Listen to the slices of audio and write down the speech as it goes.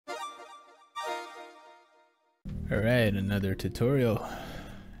Alright, another tutorial,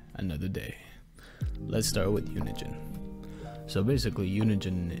 another day. Let's start with Unigine. So basically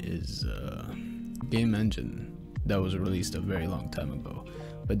Unigine is a game engine that was released a very long time ago,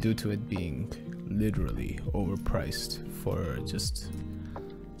 but due to it being literally overpriced for just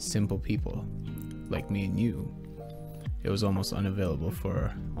simple people like me and you, it was almost unavailable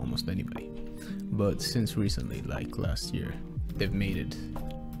for almost anybody. But since recently, like last year, they've made it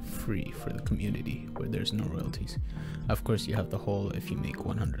free for the community where there's no royalties. Of course, you have the whole, if you make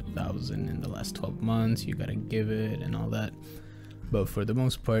 100,000 in the last 12 months, you gotta give it and all that. But for the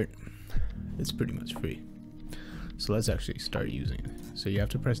most part, it's pretty much free. So let's actually start using it. So you have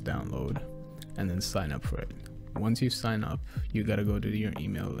to press download and then sign up for it. Once you sign up, you gotta go to your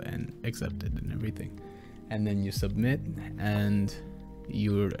email and accept it and everything. And then you submit and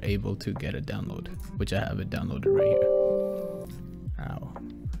you're able to get a download, which I have it downloaded right here. Ow.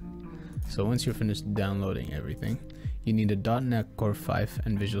 So once you're finished downloading everything, you need a .NET Core 5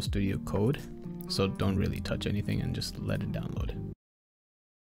 and Visual Studio Code. So don't really touch anything and just let it download.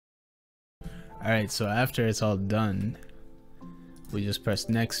 Alright, so after it's all done, we just press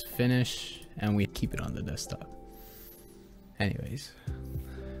next, finish, and we keep it on the desktop. Anyways,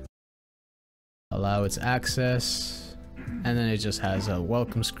 allow its access, and then it just has a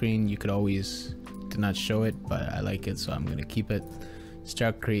welcome screen. You could always do not show it, but I like it, so I'm gonna keep it.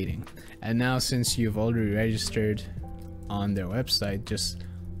 Start creating. And now, since you've already registered on their website, just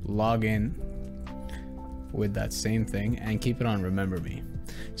log in with that same thing and keep it on remember me.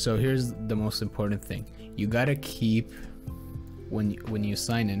 So here's the most important thing: you gotta keep, when you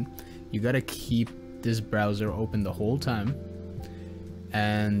sign in, you gotta keep this browser open the whole time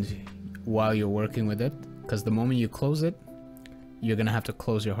and while you're working with it, because the moment you close it, you're gonna have to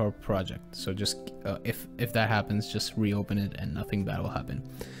close your whole project. So just if that happens, just reopen it and nothing bad will happen.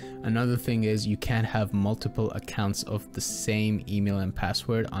 Another thing is you can't have multiple accounts of the same email and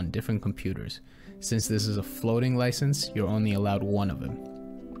password on different computers. Since this is a floating license, you're only allowed one of them.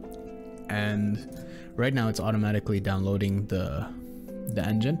 And right now it's automatically downloading the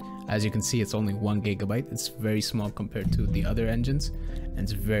engine. As you can see, it's only 1 GB. It's very small compared to the other engines, and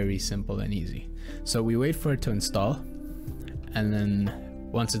it's very simple and easy. So we wait for it to install, and then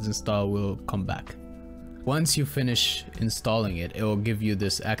once it's installed, we'll come back. Once you finish installing it, it will give you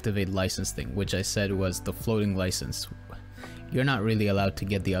this activate license thing, which I said was the floating license. You're not really allowed to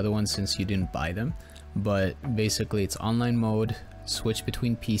get the other one since you didn't buy them, but basically it's online mode, switch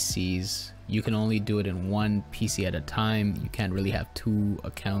between PCs. You can only do it in one PC at a time. You can't really have 2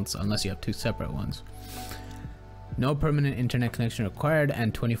 accounts unless you have 2 separate ones. No permanent internet connection required,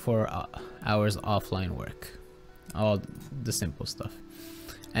 and 24 hours offline work. All the simple stuff.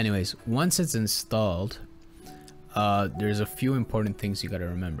 Anyways, once it's installed, there's a few important things you gotta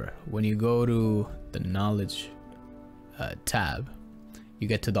remember. When you go to the knowledge tab, you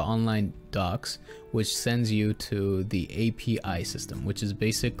get to the online docs, which sends you to the API system, which is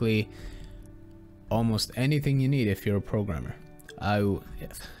basically almost anything you need if you're a programmer.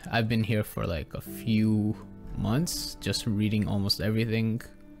 I've been here for like a few months, just reading almost everything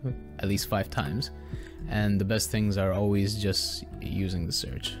at least 5 times, and the best things are always just using the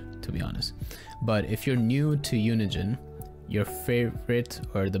search, to be honest. But if you're new to Unigine, your favorite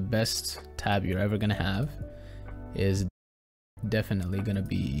or the best tab you're ever gonna have is definitely gonna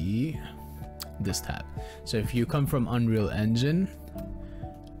be this tab. So if you come from Unreal Engine,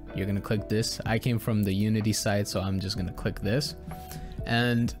 you're gonna click this. I came from the Unity side, so I'm just gonna click this,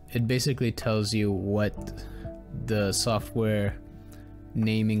 and it basically tells you what the software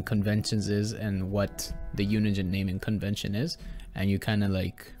naming conventions is and what the Unigine naming convention is, and you kind of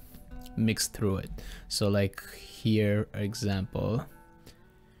like mix through it. So like here, example,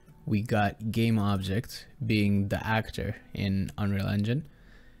 we got game object being the actor in Unreal Engine.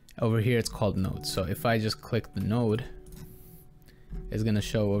 Over here it's called node. So if I just click the node, it's gonna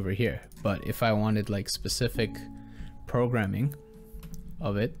show over here. But if I wanted like specific programming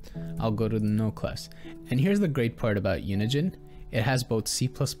of it, I'll go to the node class. And here's the great part about Unigine: it has both C++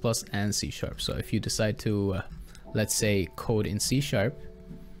 and C#. So if you decide to, let's say, code in C#,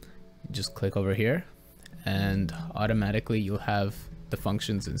 just click over here and automatically you'll have the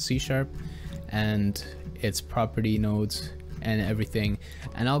functions in C# and its property nodes and everything.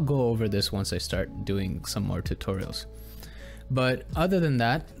 And I'll go over this once I start doing some more tutorials. But other than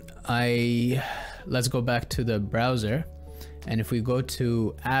that, let's go back to the browser, and if we go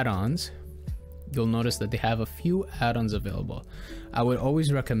to add-ons, you'll notice that they have a few add-ons available. I would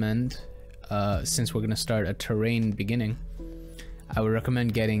always recommend, since we're gonna start a terrain beginning, I would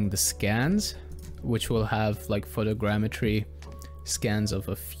recommend getting the scans, which will have like photogrammetry scans of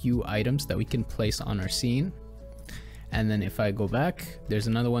a few items that we can place on our scene. And then if I go back, there's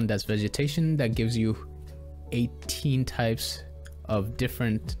another one that's vegetation that gives you 18 types of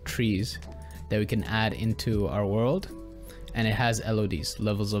different trees that we can add into our world, and it has LODs,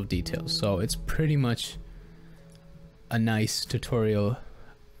 levels of detail. So it's pretty much a nice tutorial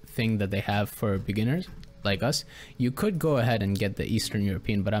thing that they have for beginners like us. You could go ahead and get the Eastern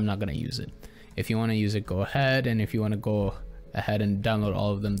European, but I'm not going to use it. If you want to use it, go ahead, and if you want to go ahead and download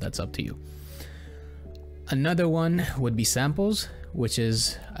all of them, that's up to you. Another one would be samples, which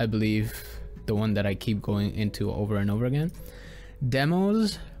is, I believe, the one that I keep going into over and over again.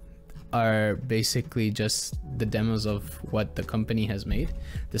 Demos are basically just the demos of what the company has made.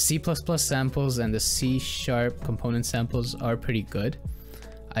 The C++ samples and the C# component samples are pretty good.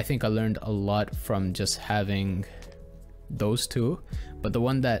 I think I learned a lot from just having those two, but the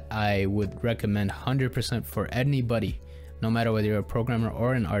one that I would recommend 100% for anybody, no matter whether you're a programmer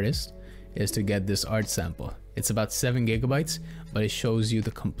or an artist, is to get this art sample. It's about 7 GB, but it shows you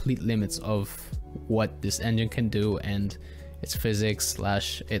the complete limits of what this engine can do, and its physics /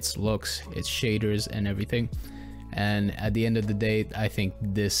 its looks, its shaders and everything. And at the end of the day, I think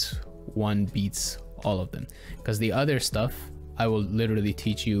this one beats all of them, because the other stuff I will literally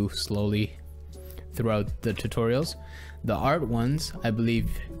teach you slowly throughout the tutorials. The art ones, I believe,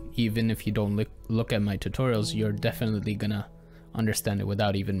 even if you don't look at my tutorials, you're definitely gonna understand it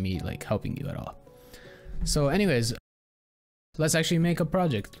without even me like helping you at all. So anyways, let's actually make a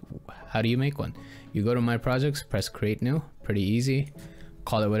project. How do you make one? You go to my projects, press create new, pretty easy.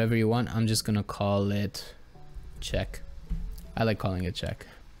 Call it whatever you want. I'm just gonna call it check. I like calling it check.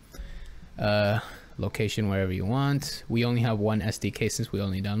 Location wherever you want. We only have one SDK since we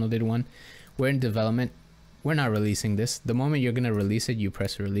only downloaded one. We're in development. We're not releasing this. The moment you're gonna release it, you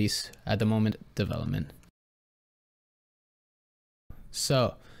press release. At the moment, development.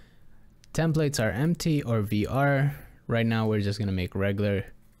 So templates are empty or VR. Right now we're just gonna make regular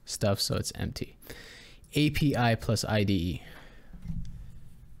stuff, so it's empty. API plus IDE.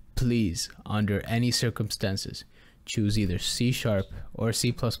 Please, under any circumstances, choose either C# or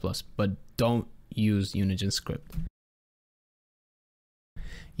C++, but don't use Unigine script.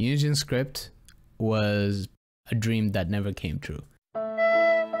 Unigine script was a dream that never came true.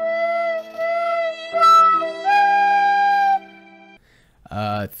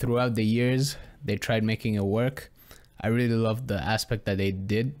 Throughout the years, they tried making it work. I really love the aspect that they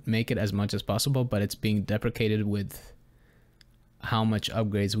did make it as much as possible, but it's being deprecated with how much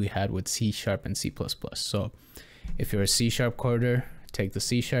upgrades we had with C# and C++. So if you're a C# coder, take the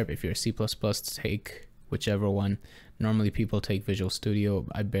C#. If you're a C++, take whichever one. Normally people take Visual Studio.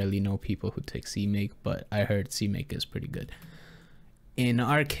 I barely know people who take CMake, but I heard CMake is pretty good. In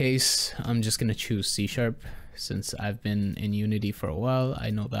our case, I'm just gonna choose C#. Since I've been in Unity for a while,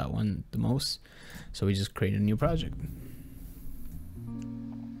 I know that one the most. So we just create a new project.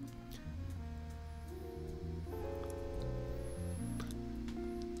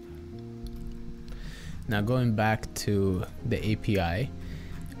 Now going back to the API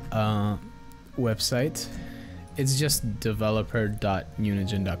website, it's just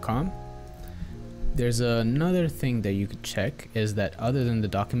developer.unigine.com. There's another thing that you could check, is that other than the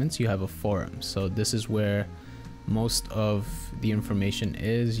documents, you have a forum. So this is where most of the information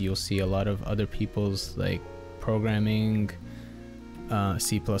is. You'll see a lot of other people's like programming,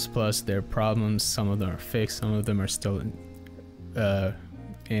 C++, their problems. Some of them are fixed, some of them are still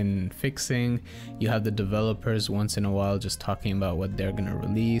in fixing. You have the developers once in a while just talking about what they're gonna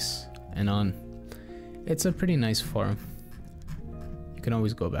release and on. It's a pretty nice forum. You can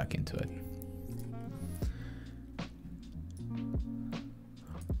always go back into it.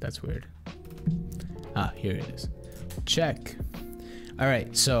 That's weird. Ah, here it is. Check. All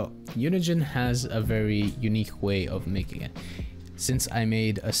right, so Unigine has a very unique way of making it. Since I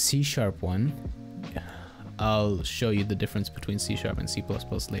made a C# one, I'll show you the difference between C# and C++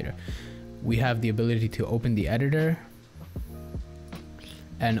 later. We have the ability to open the editor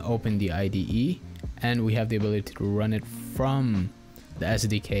and open the IDE, and we have the ability to run it from the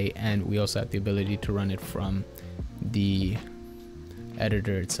SDK, and we also have the ability to run it from the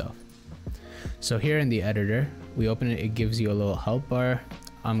editor itself. So here in the editor, we open it, it gives you a little help bar.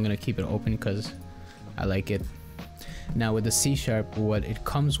 I'm gonna keep it open because I like it. Now with the C#, what it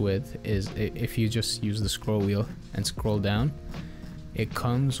comes with is, if you just use the scroll wheel and scroll down, it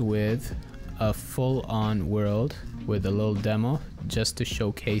comes with a full-on world with a little demo just to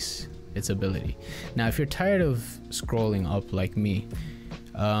showcase its ability. Now if you're tired of scrolling up like me,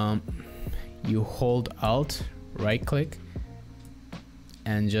 you hold Alt, right click,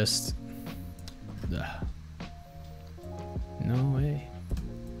 and just no way.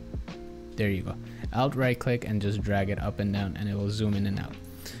 There you go. Alt right click and just drag it up and down and it will zoom in and out.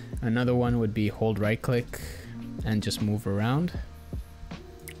 Another one would be hold right click and just move around,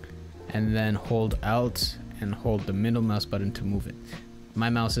 and then hold alt and hold the middle mouse button to move it. My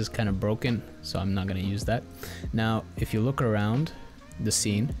mouse is kind of broken, so I'm not going to use that. Now if you look around the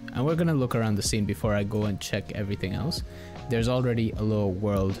scene, and we're going to look around the scene before I go and check everything else, there's already a little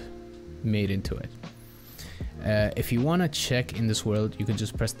world made into it. If you want to check in this world, you can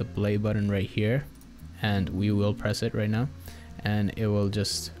just press the play button right here, and we will press it right now, and it will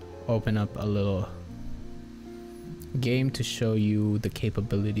just open up a little game to show you the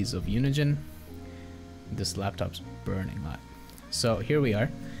capabilities of Unigine. This laptop's burning hot. So here we are.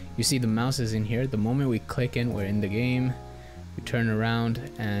 You see the mouse is in here. The moment we click in, we're in the game. We turn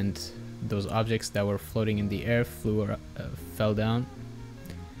around and those objects that were floating in the air fell down.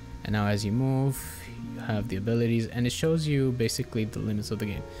 And now as you move, you have the abilities, and it shows you basically the limits of the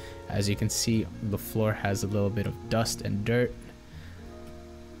game. As you can see, the floor has a little bit of dust and dirt.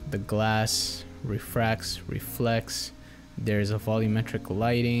 The glass refracts, reflects. There's a volumetric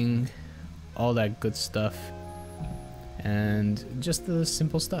lighting, all that good stuff, and just the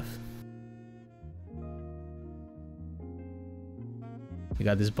simple stuff. You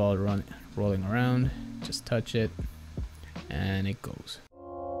got this ball rolling around, just touch it and it goes.